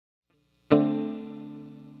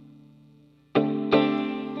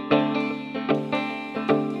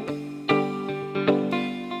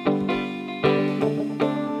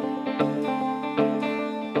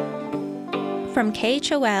From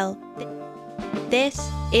KHOL, this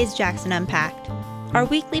is Jackson Unpacked, our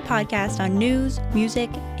weekly podcast on news, music,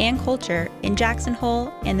 and culture in Jackson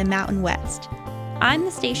Hole and the Mountain West. I'm the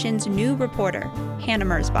station's new reporter, Hannah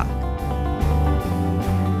Merzbach.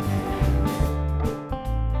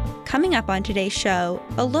 Coming up on today's show,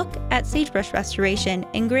 a look at sagebrush restoration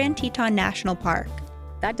in Grand Teton National Park.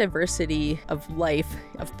 That diversity of life,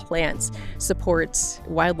 of plants, supports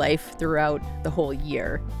wildlife throughout the whole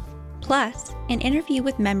year. Plus, an interview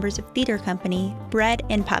with members of theater company Bread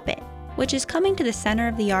and Puppet, which is coming to the Center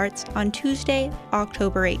of the Arts on Tuesday,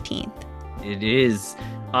 October 18th. It is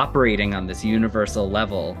operating on this universal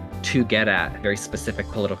level to get at very specific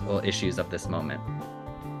political issues of this moment.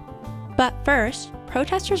 But first,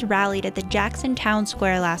 protesters rallied at the Jackson Town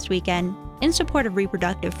Square last weekend in support of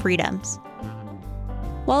reproductive freedoms.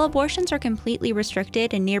 While abortions are completely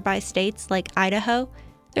restricted in nearby states like Idaho,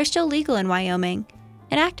 they're still legal in Wyoming,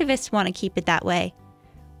 and activists want to keep it that way.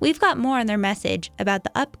 We've got more on their message about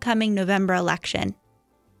the upcoming November election.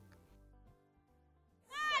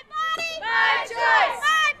 My body, my choice.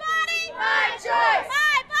 My body, my choice.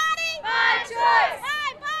 My body, my choice.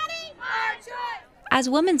 My body, my choice. As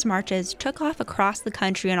women's marches took off across the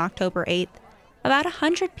country on October 8th, about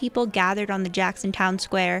 100 people gathered on the Jackson Town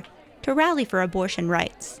Square to rally for abortion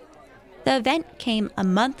rights. The event came a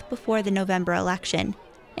month before the November election,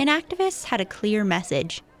 and activists had a clear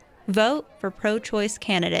message: vote for pro-choice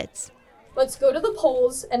candidates. Let's go to the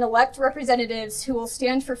polls and elect representatives who will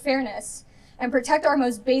stand for fairness and protect our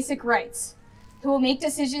most basic rights, who will make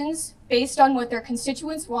decisions based on what their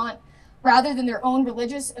constituents want rather than their own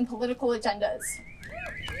religious and political agendas.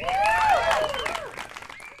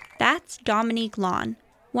 That's Dominique Lawn,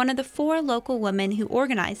 one of the 4 local women who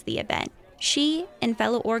organized the event. She and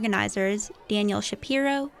fellow organizers Daniel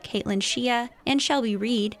Shapiro, Caitlin Shea, and Shelby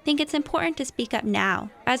Reed think it's important to speak up now,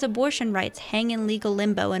 as abortion rights hang in legal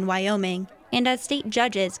limbo in Wyoming, and as state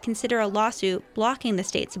judges consider a lawsuit blocking the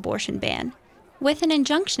state's abortion ban. With an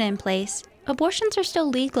injunction in place, abortions are still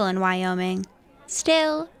legal in Wyoming.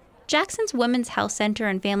 Still, Jackson's Women's Health Center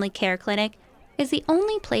and Family Care Clinic is the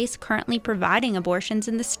only place currently providing abortions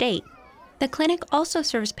in the state. The clinic also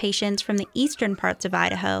serves patients from the eastern parts of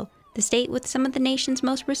Idaho, the state with some of the nation's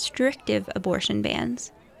most restrictive abortion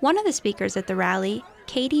bans. One of the speakers at the rally,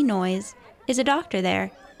 Katie Noyes, is a doctor there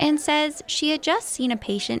and says she had just seen a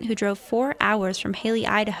patient who drove 4 hours from Haley,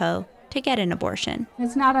 Idaho to get an abortion.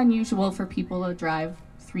 It's not unusual for people to drive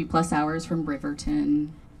 3+ hours from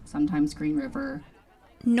Riverton, sometimes Green River.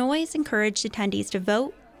 Noyes encouraged attendees to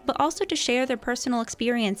vote, but also to share their personal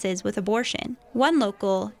experiences with abortion. One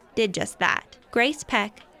local did just that. Grace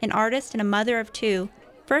Peck, an artist and a mother of 2,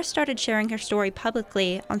 first started sharing her story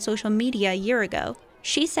publicly on social media a year ago.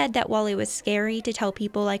 She said that while it was scary to tell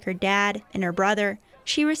people like her dad and her brother,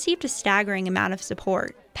 she received a staggering amount of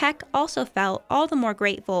support. Peck also felt all the more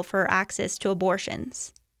grateful for her access to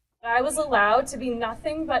abortions. I was allowed to be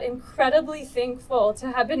nothing but incredibly thankful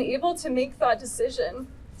to have been able to make that decision,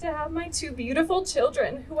 to have my 2 beautiful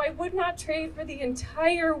children, who I would not trade for the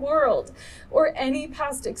entire world or any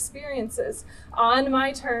past experiences, on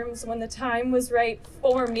my terms when the time was right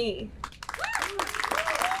for me.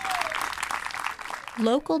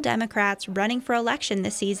 Local Democrats running for election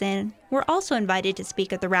this season were also invited to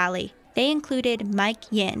speak at the rally. They included Mike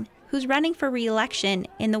Yin, who's running for re-election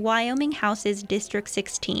in the Wyoming House's District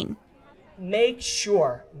 16. Make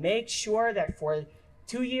sure that for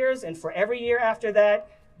 2 years and for every year after that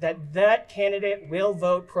candidate will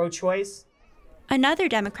vote pro-choice. Another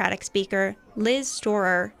Democratic speaker, Liz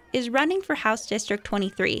Storer, is running for House District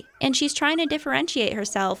 23, and she's trying to differentiate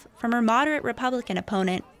herself from her moderate Republican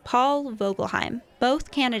opponent, Paul Vogelheim. Both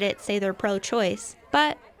candidates say they're pro-choice,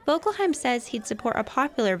 but Vogelheim says he'd support a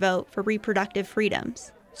popular vote for reproductive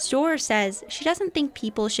freedoms. Storer says she doesn't think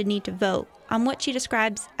people should need to vote on what she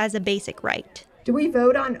describes as a basic right. Do we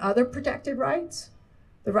vote on other protected rights?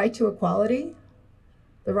 The right to equality?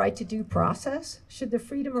 The right to due process? Should the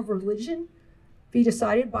freedom of religion be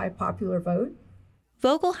decided by a popular vote?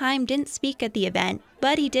 Vogelheim didn't speak at the event,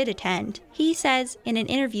 but he did attend. He says in an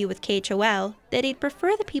interview with KHOL that he'd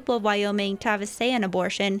prefer the people of Wyoming to have a say in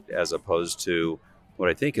abortion, as opposed to what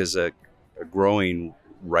I think is a growing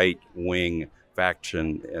right-wing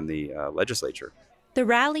faction in the legislature. The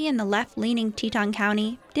rally in the left-leaning Teton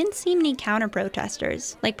County didn't see many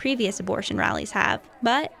counter-protesters like previous abortion rallies have,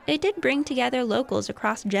 but it did bring together locals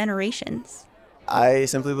across generations. I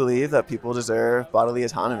simply believe that people deserve bodily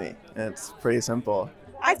autonomy. It's pretty simple.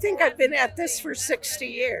 I think I've been at this for 60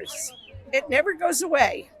 years. It never goes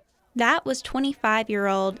away. That was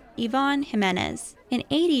 25-year-old Yvonne Jimenez and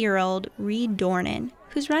 80-year-old Reed Dornan,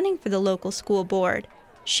 who's running for the local school board.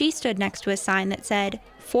 She stood next to a sign that said,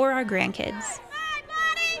 "For our grandkids."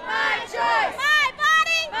 My choice! My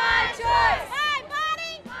body! My choice! My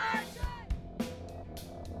body! My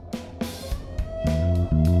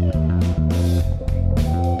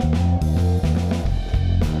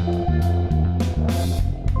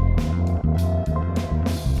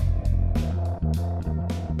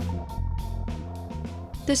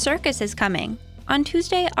The circus is coming. On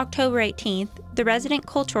Tuesday, October 18th, the resident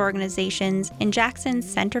culture organizations in Jackson's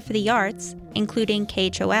Center for the Arts, including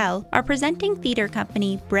KHOL, are presenting theater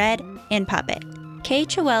company Bread and Puppet.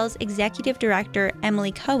 KHOL's executive director,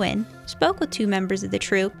 Emily Cohen, spoke with two members of the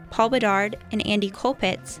troupe, Paul Bedard and Andy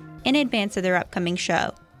Kolpitz, in advance of their upcoming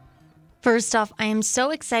show. First off, I am so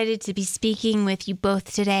excited to be speaking with you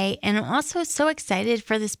both today, and I'm also so excited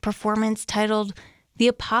for this performance titled The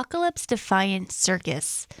Apocalypse Defiant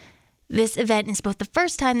Circus. This event is both the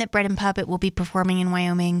first time that Bread and Puppet will be performing in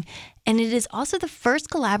Wyoming, and it is also the first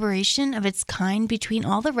collaboration of its kind between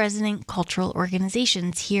all the resident cultural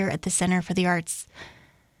organizations here at the Center for the Arts.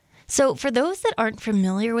 So for those that aren't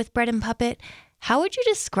familiar with Bread and Puppet, how would you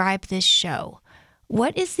describe this show?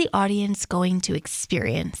 What is the audience going to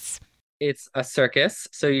experience? It's a circus,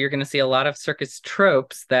 so you're going to see a lot of circus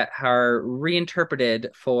tropes that are reinterpreted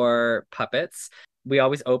for puppets. We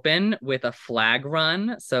always open with a flag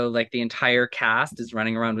run. So like the entire cast is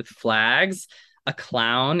running around with flags. A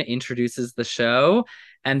clown introduces the show.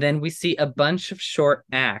 And then we see a bunch of short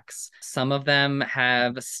acts. Some of them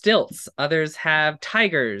have stilts. Others have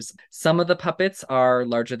tigers. Some of the puppets are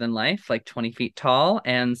larger than life, like 20 feet tall.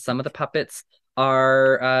 And some of the puppets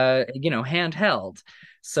are, handheld.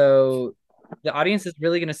 So the audience is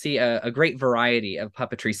really going to see a great variety of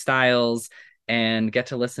puppetry styles and get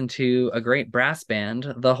to listen to a great brass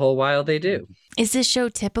band the whole while they do. Is this show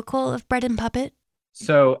typical of Bread and Puppet?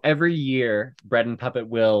 So every year, Bread and Puppet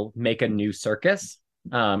will make a new circus.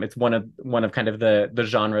 It's one of kind of the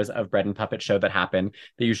genres of Bread and Puppet show that happen.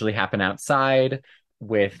 They usually happen outside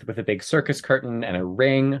with a big circus curtain and a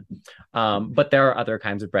ring. But there are other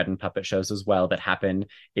kinds of Bread and Puppet shows as well that happen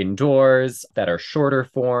indoors, that are shorter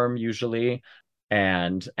form usually,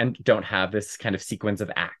 and don't have this kind of sequence of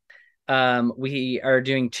acts. We are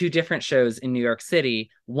doing two different shows in New York City,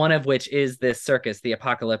 one of which is this circus, the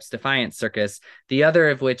Apocalypse Defiant Circus, the other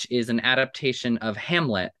of which is an adaptation of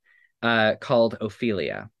Hamlet called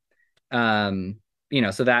Ophelia. So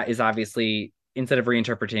that is obviously, instead of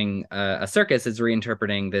reinterpreting a circus, is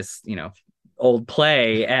reinterpreting this, old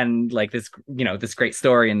play and like this, this great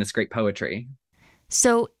story and this great poetry.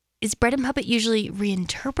 So is Bread and Puppet usually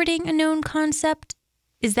reinterpreting a known concept?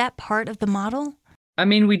 Is that part of the model? I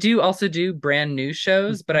mean, we do also do brand new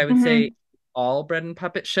shows, but I would say all Bread and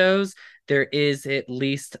Puppet shows, there is at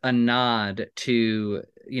least a nod to,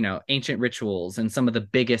 ancient rituals and some of the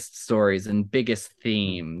biggest stories and biggest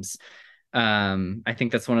themes. I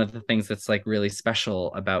think that's one of the things that's like really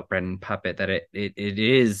special about Bread and Puppet, that it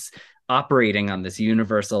is operating on this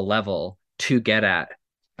universal level to get at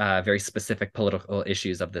very specific political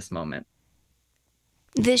issues of this moment.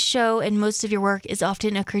 This show and most of your work is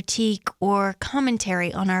often a critique or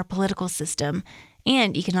commentary on our political system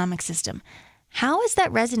and economic system. How has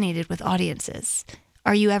that resonated with audiences?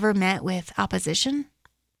 Are you ever met with opposition?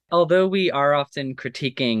 Although we are often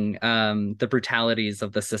critiquing the brutalities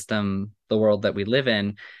of the system, the world that we live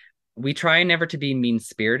in, we try never to be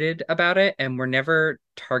mean-spirited about it, and we're never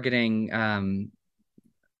targeting,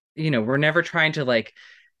 we're never trying to like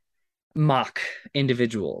mock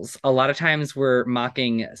individuals. A lot of times we're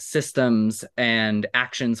mocking systems and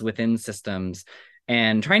actions within systems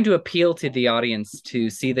and trying to appeal to the audience to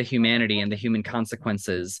see the humanity and the human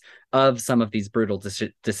consequences of some of these brutal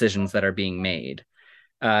decisions that are being made.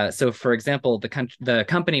 So, for example, the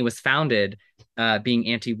company was founded being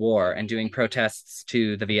anti-war and doing protests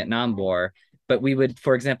to the Vietnam War, but we would,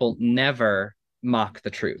 for example, never mock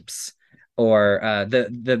the troops or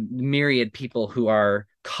the myriad people who are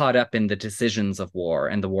caught up in the decisions of war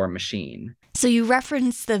and the war machine. So you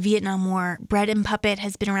referenced the Vietnam War. Bread and Puppet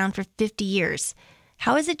has been around for 50 years.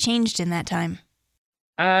 How has it changed in that time?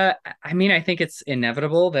 I think it's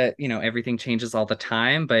inevitable that, everything changes all the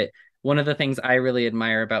time, but one of the things I really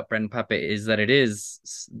admire about Bread and Puppet is that it is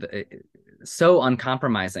so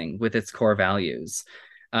uncompromising with its core values.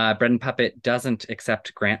 Bread and Puppet doesn't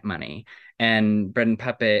accept grant money, and Bread and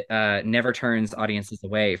Puppet never turns audiences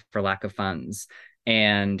away for lack of funds.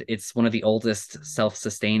 And it's one of the oldest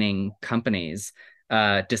self-sustaining companies,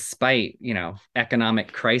 despite,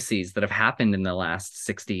 economic crises that have happened in the last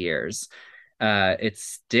 60 years. It's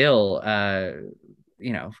still,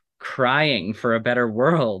 crying for a better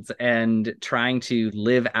world and trying to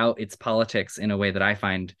live out its politics in a way that I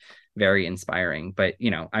find very inspiring. But,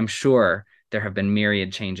 I'm sure there have been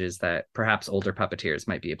myriad changes that perhaps older puppeteers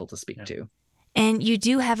might be able to speak to. And you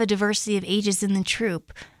do have a diversity of ages in the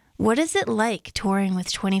troupe. What is it like touring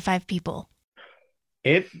with 25 people?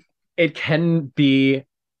 It can be,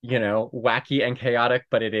 wacky and chaotic,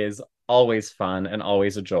 but it is always fun and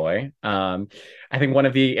always a joy. I think one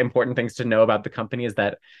of the important things to know about the company is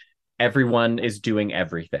that everyone is doing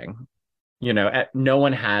everything. No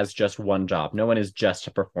one has just one job. No one is just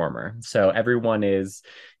a performer. So everyone is,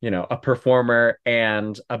 a performer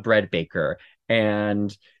and a bread baker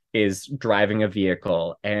and is driving a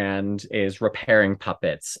vehicle and is repairing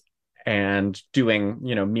puppets and doing,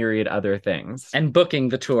 myriad other things. And booking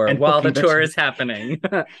the tour while the tour is happening.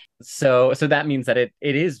 So that means that it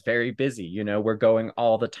is very busy. We're going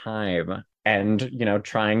all the time and,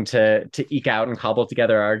 trying to eke out and cobble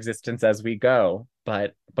together our existence as we go.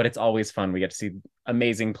 But it's always fun. We get to see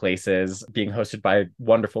amazing places being hosted by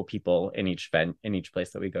wonderful people in each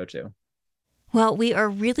place that we go to. Well, we are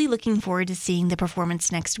really looking forward to seeing the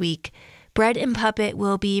performance next week. Bread and Puppet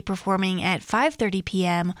will be performing at 5:30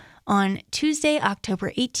 p.m. on Tuesday,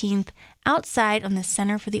 October 18th, outside on the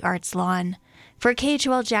Center for the Arts lawn. For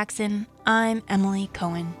KHOL Jackson, I'm Emily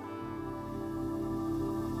Cohen.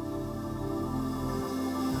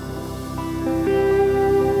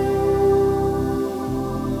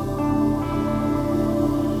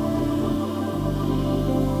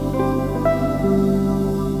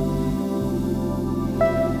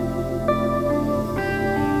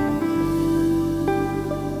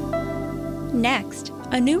 Next,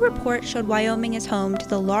 a new report showed Wyoming is home to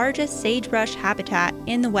the largest sagebrush habitat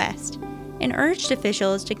in the West and urged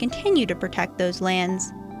officials to continue to protect those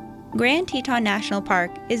lands. Grand Teton National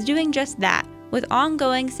Park is doing just that with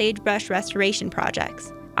ongoing sagebrush restoration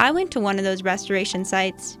projects. I went to one of those restoration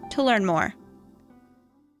sites to learn more.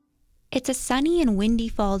 It's a sunny and windy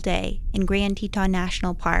fall day in Grand Teton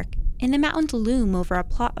National Park, and the mountains loom over a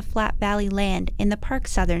plot of flat valley land in the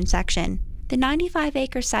park's southern section. The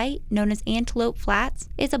 95-acre site, known as Antelope Flats,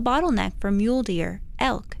 is a bottleneck for mule deer,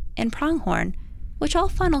 elk, and pronghorn, which all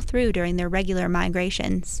funnel through during their regular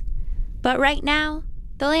migrations. But right now,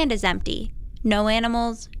 the land is empty. No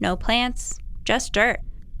animals, no plants, just dirt.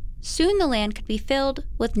 Soon the land could be filled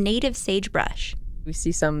with native sagebrush. We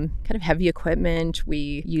see some kind of heavy equipment.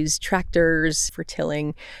 We use tractors for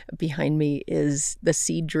tilling. Behind me is the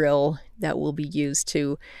seed drill that will be used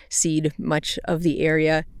to seed much of the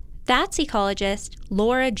area. That's ecologist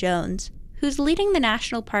Laura Jones, who's leading the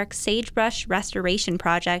National Park's sagebrush restoration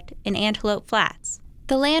project in Antelope Flats.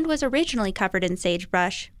 The land was originally covered in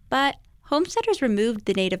sagebrush, but homesteaders removed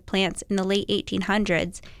the native plants in the late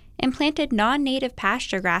 1800s and planted non-native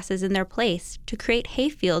pasture grasses in their place to create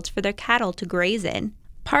hayfields for their cattle to graze in.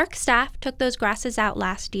 Park staff took those grasses out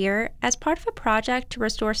last year as part of a project to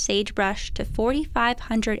restore sagebrush to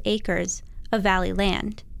 4,500 acres of valley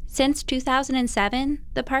land. Since 2007,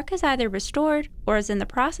 the park has either restored or is in the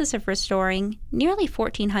process of restoring nearly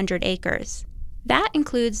 1,400 acres. That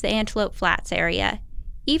includes the Antelope Flats area.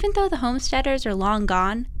 Even though the homesteaders are long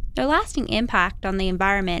gone, their lasting impact on the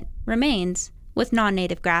environment remains with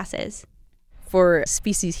non-native grasses. For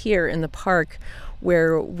species here in the park,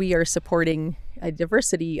 where we are supporting a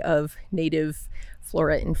diversity of native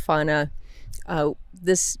flora and fauna,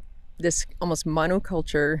 this almost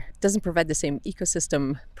monoculture doesn't provide the same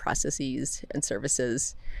ecosystem processes and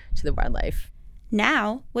services to the wildlife.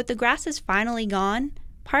 Now, with the grasses finally gone,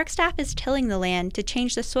 park staff is tilling the land to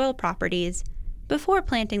change the soil properties before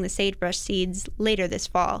planting the sagebrush seeds later this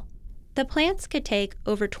fall. The plants could take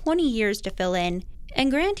over 20 years to fill in, and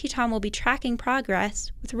Grand Teton will be tracking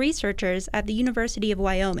progress with researchers at the University of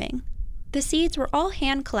Wyoming. The seeds were all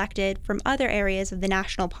hand-collected from other areas of the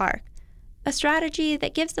national park, a strategy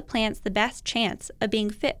that gives the plants the best chance of being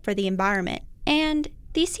fit for the environment. And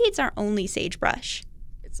these seeds aren't only sagebrush.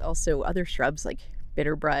 It's also other shrubs like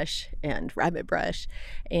bitterbrush and rabbitbrush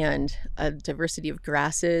and a diversity of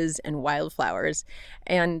grasses and wildflowers.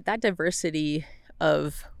 And that diversity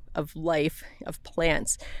of life, of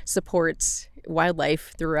plants, supports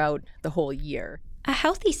wildlife throughout the whole year. A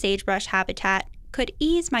healthy sagebrush habitat could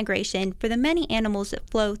ease migration for the many animals that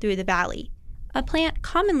flow through the valley. A plant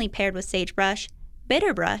commonly paired with sagebrush,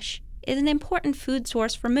 bitterbrush, is an important food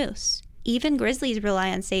source for moose. Even grizzlies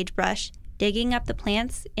rely on sagebrush, digging up the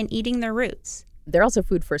plants and eating their roots. They're also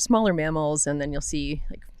food for smaller mammals, and then you'll see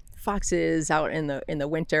like foxes out in the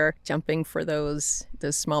winter jumping for those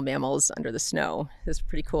small mammals under the snow. It's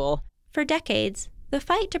pretty cool. For decades, the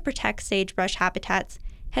fight to protect sagebrush habitats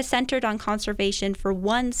has centered on conservation for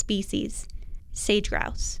one species, sage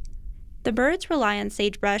grouse. The birds rely on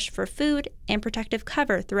sagebrush for food and protective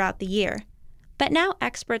cover throughout the year. But now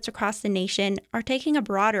experts across the nation are taking a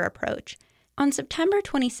broader approach. On September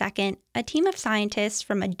 22nd, a team of scientists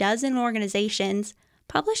from a dozen organizations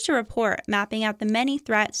published a report mapping out the many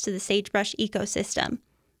threats to the sagebrush ecosystem,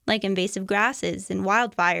 like invasive grasses and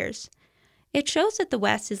wildfires. It shows that the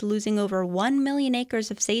West is losing over 1 million acres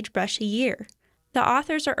of sagebrush a year. The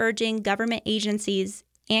authors are urging government agencies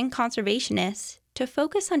and conservationists to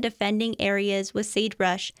focus on defending areas with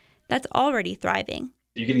sagebrush that's already thriving.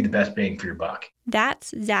 You're getting the best bang for your buck.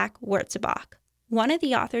 That's Zach Wurtzbach, one of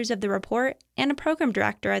the authors of the report and a program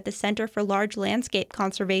director at the Center for Large Landscape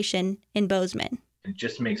Conservation in Bozeman. It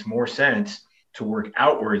just makes more sense to work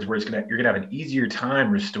outwards, where you're gonna have an easier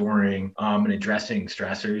time restoring and addressing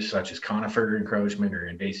stressors such as conifer encroachment or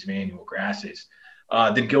invasive annual grasses,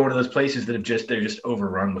 than going to those places that they're just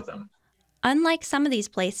overrun with them. Unlike some of these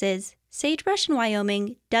places, sagebrush in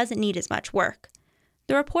Wyoming doesn't need as much work.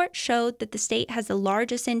 The report showed that the state has the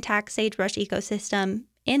largest intact sagebrush ecosystem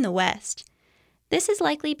in the West. This is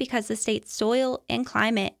likely because the state's soil and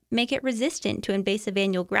climate make it resistant to invasive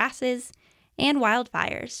annual grasses and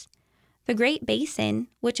wildfires. The Great Basin,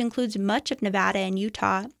 which includes much of Nevada and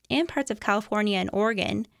Utah and parts of California and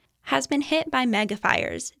Oregon, has been hit by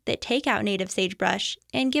megafires that take out native sagebrush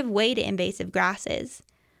and give way to invasive grasses.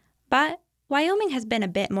 But Wyoming has been a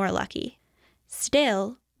bit more lucky.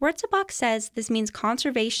 Still, Wurtzbach says this means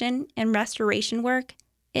conservation and restoration work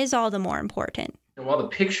is all the more important. And while the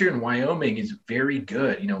picture in Wyoming is very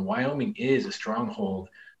good, Wyoming is a stronghold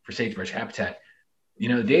for sagebrush habitat.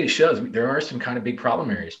 The data shows there are some kind of big problem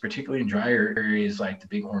areas, particularly in drier areas like the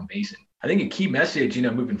Bighorn Basin. I think a key message,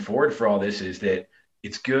 moving forward for all this is that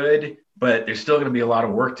it's good, but there's still going to be a lot of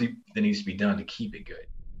work that needs to be done to keep it good.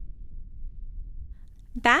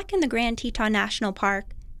 Back in the Grand Teton National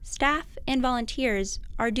Park, staff and volunteers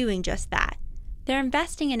are doing just that. They're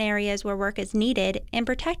investing in areas where work is needed and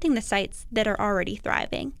protecting the sites that are already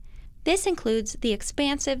thriving. This includes the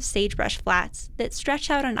expansive sagebrush flats that stretch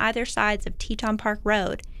out on either sides of Teton Park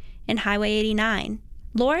Road and Highway 89.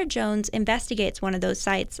 Laura Jones investigates one of those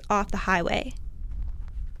sites off the highway.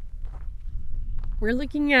 We're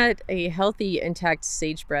looking at a healthy, intact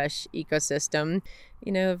sagebrush ecosystem,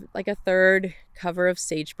 like a third cover of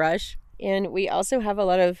sagebrush. And we also have a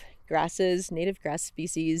lot of grasses, native grass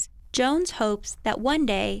species. Jones hopes that one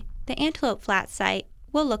day the Antelope Flat site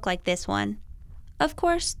will look like this one. Of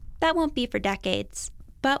course, that won't be for decades,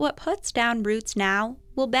 but what puts down roots now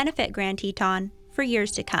will benefit Grand Teton for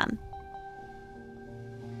years to come.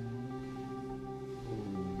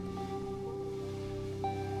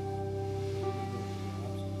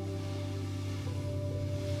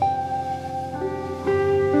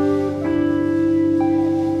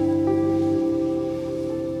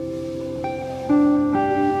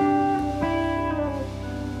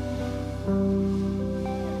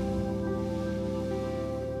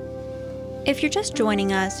 If you're just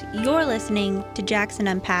joining us, you're listening to Jackson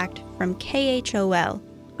Unpacked from KHOL.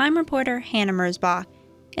 I'm reporter Hannah Merzbach,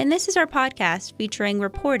 and this is our podcast featuring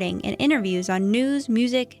reporting and interviews on news,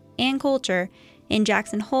 music, and culture in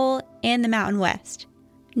Jackson Hole and the Mountain West.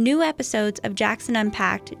 New episodes of Jackson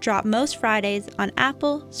Unpacked drop most Fridays on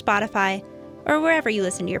Apple, Spotify, or wherever you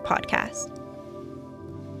listen to your podcast.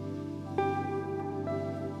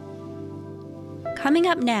 Coming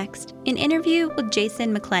up next, an interview with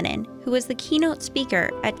Jason McLennan, who was the keynote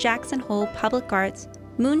speaker at Jackson Hole Public Arts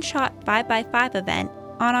Moonshot 5x5 event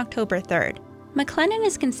on October 3rd. McLennan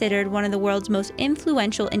is considered one of the world's most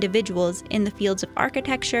influential individuals in the fields of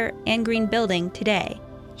architecture and green building today.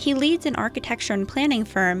 He leads an architecture and planning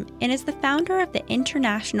firm and is the founder of the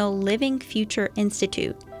International Living Future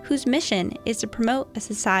Institute, whose mission is to promote a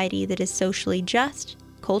society that is socially just,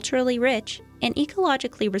 culturally rich, and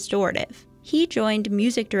ecologically restorative. He joined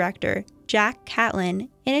music director Jack Catlin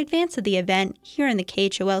in advance of the event here in the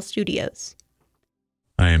KHOL studios.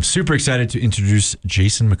 I am super excited to introduce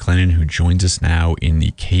Jason McLennan, who joins us now in the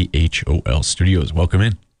KHOL studios. Welcome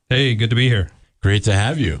in. Hey, good to be here. Great to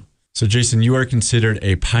have you. So Jason, you are considered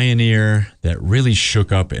a pioneer that really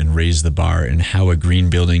shook up and raised the bar in how a green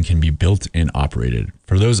building can be built and operated.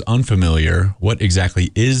 For those unfamiliar, what exactly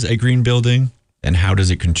is a green building and how does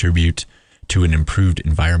it contribute to an improved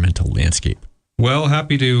environmental landscape? Well,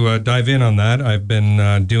 happy to dive in on that. I've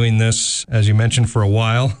been doing this, as you mentioned, for a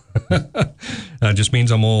while. Just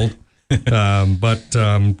means I'm old. But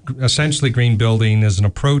essentially, green building is an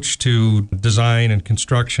approach to design and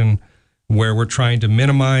construction where we're trying to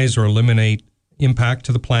minimize or eliminate impact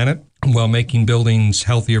to the planet while making buildings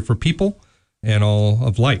healthier for people and all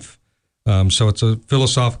of life. So it's a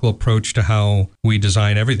philosophical approach to how we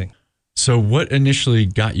design everything. So what initially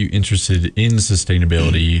got you interested in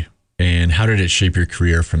sustainability and how did it shape your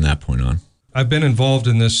career from that point on? I've been involved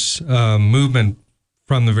in this movement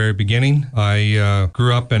from the very beginning. I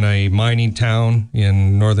grew up in a mining town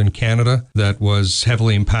in northern Canada that was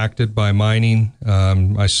heavily impacted by mining.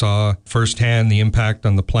 I saw firsthand the impact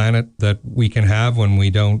on the planet that we can have when we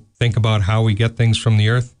don't think about how we get things from the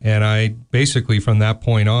earth. And I basically, from that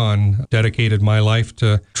point on, dedicated my life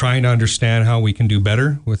to trying to understand how we can do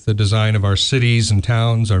better with the design of our cities and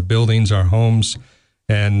towns, our buildings, our homes,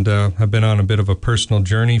 and have been on a bit of a personal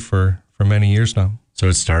journey for many years now. So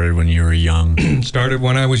it started when you were young? Started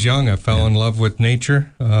when I was young. I fell in love with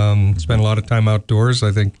nature. Spent a lot of time outdoors.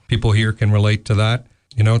 I think people here can relate to that.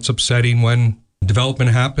 You know, it's upsetting when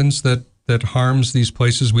development happens that harms these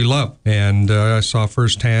places we love. And I saw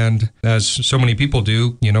firsthand, as so many people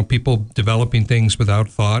do, you know, people developing things without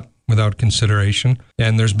thought, without consideration.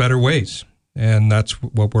 And there's better ways. And that's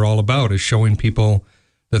what we're all about, is showing people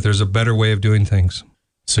that there's a better way of doing things.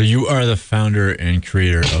 So you are the founder and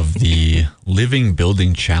creator of the Living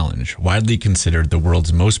Building Challenge, widely considered the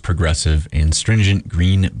world's most progressive and stringent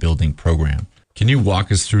green building program. Can you walk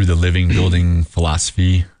us through the Living Building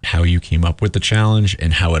philosophy, how you came up with the challenge,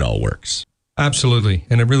 and how it all works? Absolutely.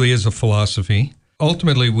 And it really is a philosophy.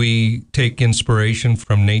 Ultimately, we take inspiration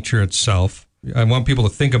from nature itself. I want people to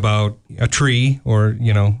think about a tree or,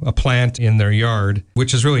 you know, a plant in their yard,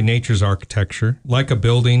 which is really nature's architecture. Like a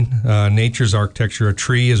building, nature's architecture, a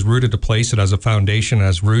tree is rooted to place. It has a foundation,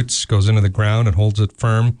 has roots, goes into the ground and holds it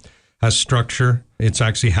firm, has structure. It's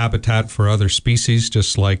actually habitat for other species,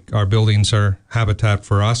 just like our buildings are habitat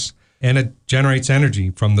for us. And it generates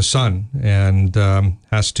energy from the sun and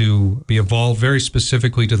has to be evolved very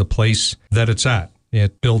specifically to the place that it's at.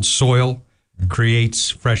 It builds soil,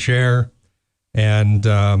 creates fresh air, and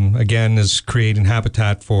again, is creating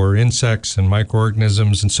habitat for insects and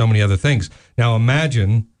microorganisms and so many other things. Now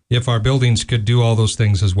imagine if our buildings could do all those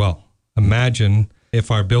things as well. Imagine if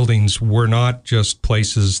our buildings were not just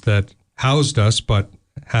places that housed us, but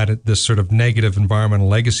had this sort of negative environmental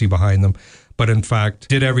legacy behind them, but in fact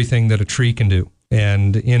did everything that a tree can do.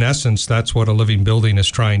 And in essence, that's what a living building is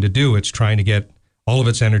trying to do. It's trying to get all of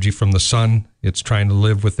its energy from the sun. It's trying to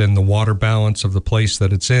live within the water balance of the place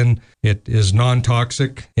that it's in. It is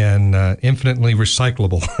non-toxic and infinitely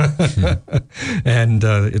recyclable. And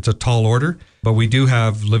it's a tall order. But we do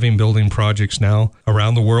have living building projects now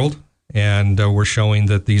around the world. And we're showing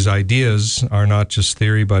that these ideas are not just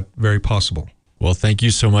theory, but very possible. Well, thank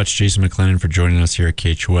you so much, Jason McLennan, for joining us here at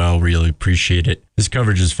KHOL. Really appreciate it. This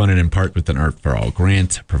coverage is funded in part with an Art for All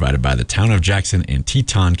grant provided by the town of Jackson and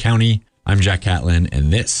Teton County. I'm Jack Catlin,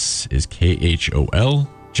 and this is KHOL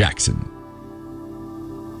Jackson.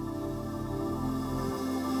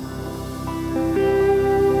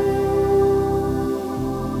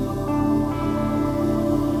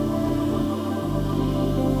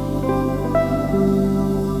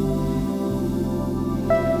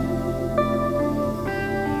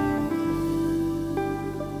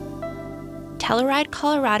 Telluride,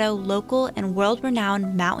 Colorado local and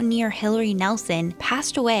world-renowned mountaineer Hilary Nelson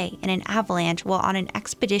passed away in an avalanche while on an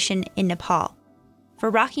expedition in Nepal. For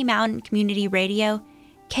Rocky Mountain Community Radio,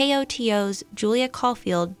 KOTO's Julia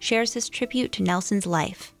Caulfield shares this tribute to Nelson's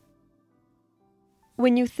life.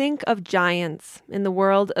 When you think of giants in the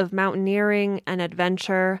world of mountaineering and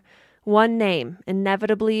adventure, one name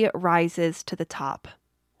inevitably rises to the top.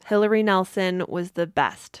 Hilary Nelson was the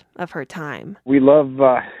best of her time. We love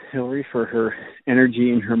Hilary for her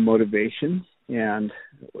energy and her motivation, and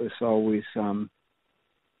was always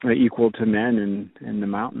equal to men in the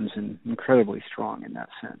mountains and incredibly strong in that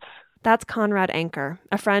sense. That's Conrad Anker,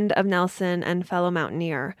 a friend of Nelson and fellow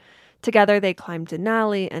mountaineer. Together they climbed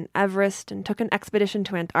Denali and Everest and took an expedition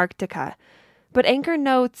to Antarctica. But Anker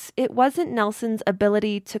notes it wasn't Nelson's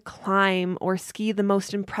ability to climb or ski the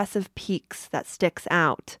most impressive peaks that sticks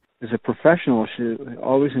out. As a professional, she was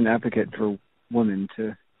always an advocate for women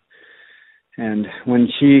and when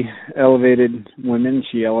she elevated women,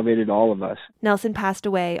 she elevated all of us. Nelson passed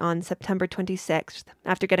away on September 26th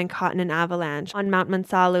after getting caught in an avalanche on Mount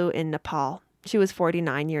Mansalu in Nepal. She was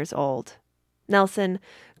 49 years old. Nelson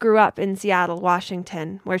grew up in Seattle,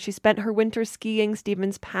 Washington, where she spent her winter skiing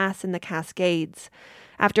Stevens Pass in the Cascades.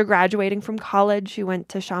 After graduating from college, she went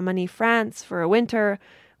to Chamonix, France for a winter,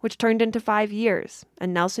 which turned into 5 years,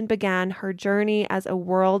 and Nelson began her journey as a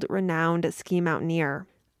world-renowned ski mountaineer.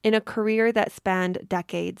 In a career that spanned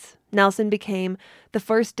decades, Nelson became the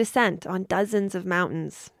first descent on dozens of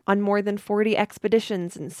mountains, on more than 40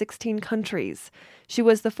 expeditions in 16 countries. She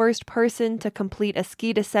was the first person to complete a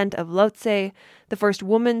ski descent of Lhotse, the first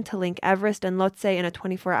woman to link Everest and Lhotse in a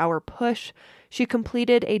 24-hour push. She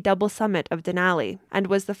completed a double summit of Denali, and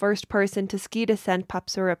was the first person to ski descent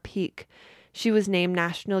Papsura Peak. She was named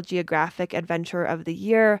National Geographic Adventurer of the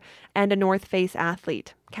Year and a North Face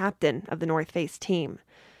athlete, captain of the North Face team.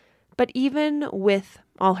 But even with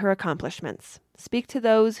all her accomplishments, speak to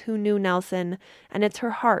those who knew Nelson, and it's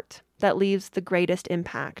her heart that leaves the greatest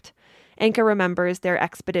impact. Anka remembers their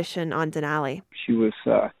expedition on Denali. She was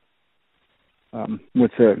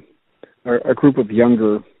with a group of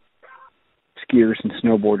younger skiers and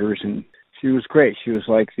snowboarders, and she was great. She was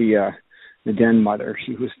like the den mother.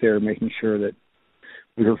 She was there making sure that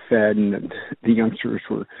we were fed and that the youngsters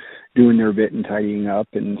were doing their bit and tidying up.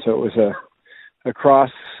 And so it was a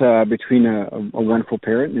cross between a wonderful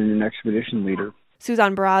parent and an expedition leader.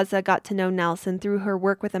 Suzanne Barraza got to know Nelson through her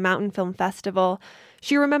work with the Mountain Film Festival.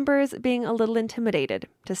 She remembers being a little intimidated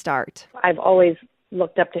to start. I've always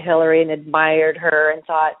looked up to Hillary and admired her and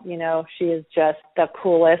thought, she is just the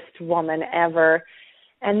coolest woman ever.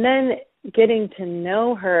 And then getting to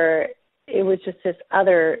know her, it was just this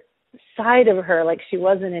other side of her, like she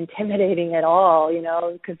wasn't intimidating at all,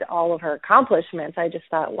 because all of her accomplishments, I just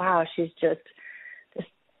thought, wow, she's just this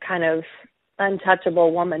kind of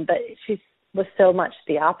untouchable woman. But she was so much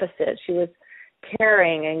the opposite. She was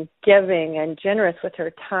caring and giving and generous with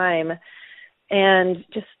her time, and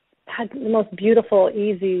just had the most beautiful,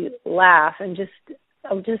 easy laugh, and just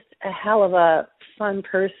a hell of a fun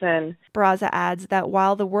person. Barraza adds that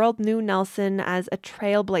while the world knew Nelson as a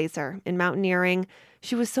trailblazer in mountaineering,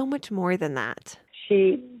 she was so much more than that.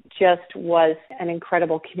 She just was an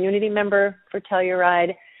incredible community member for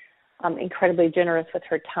Telluride, incredibly generous with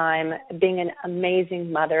her time, being an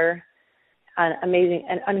amazing mother, an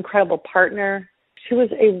incredible partner. She was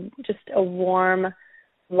just a warm,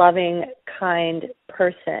 loving, kind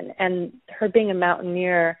person, and her being a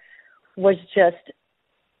mountaineer was just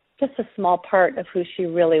a small part of who she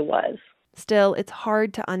really was. Still, it's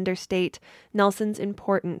hard to understate Nelson's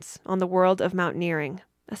importance on the world of mountaineering,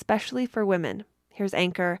 especially for women. Here's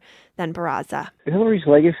Anchor, then Barraza. Hillary's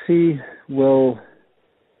legacy will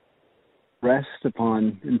rest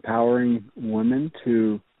upon empowering women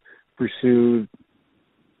to pursue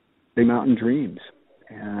big mountain dreams,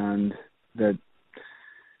 and that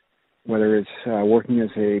whether it's working as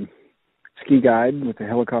a ski guide with a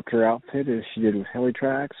helicopter outfit, as she did with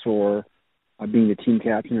Helitrax, or being the team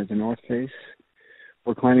captain at the North Face,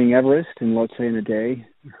 or climbing Everest in, let's say, in a day,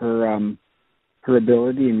 her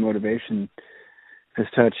ability and motivation has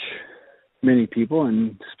touched many people,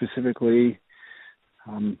 and specifically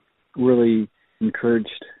really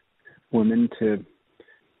encouraged women to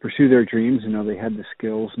pursue their dreams and know they had the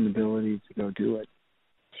skills and ability to go do it.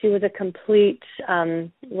 She was a complete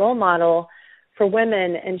role model for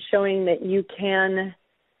women, and showing that you can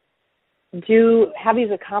have these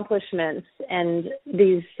accomplishments and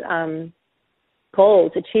these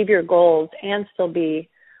goals, achieve your goals, and still be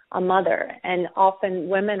a mother. And often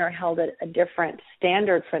women are held at a different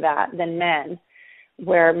standard for that than men,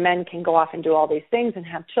 where men can go off and do all these things and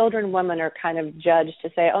have children. Women are kind of judged to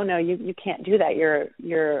say, oh no, you can't do that,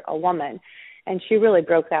 you're a woman. And she really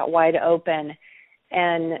broke that wide open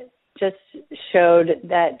and just showed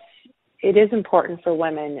that it is important for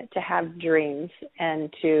women to have dreams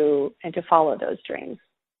and to follow those dreams.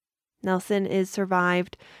 Nelson is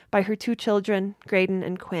survived by her 2 children, Graydon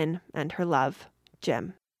and Quinn, and her love,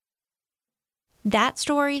 Jim. That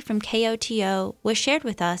story from KOTO was shared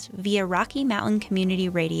with us via Rocky Mountain Community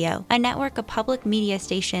Radio, a network of public media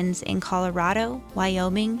stations in Colorado,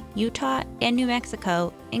 Wyoming, Utah, and New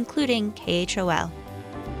Mexico, including KHOL.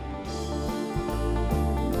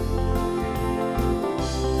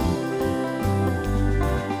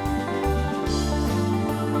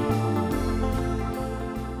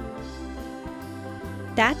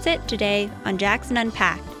 That's it today on Jackson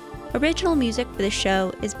Unpacked. Original music for the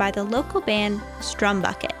show is by the local band Strum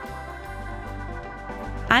Bucket.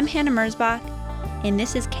 I'm Hannah Merzbach, and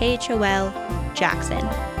this is KHOL Jackson.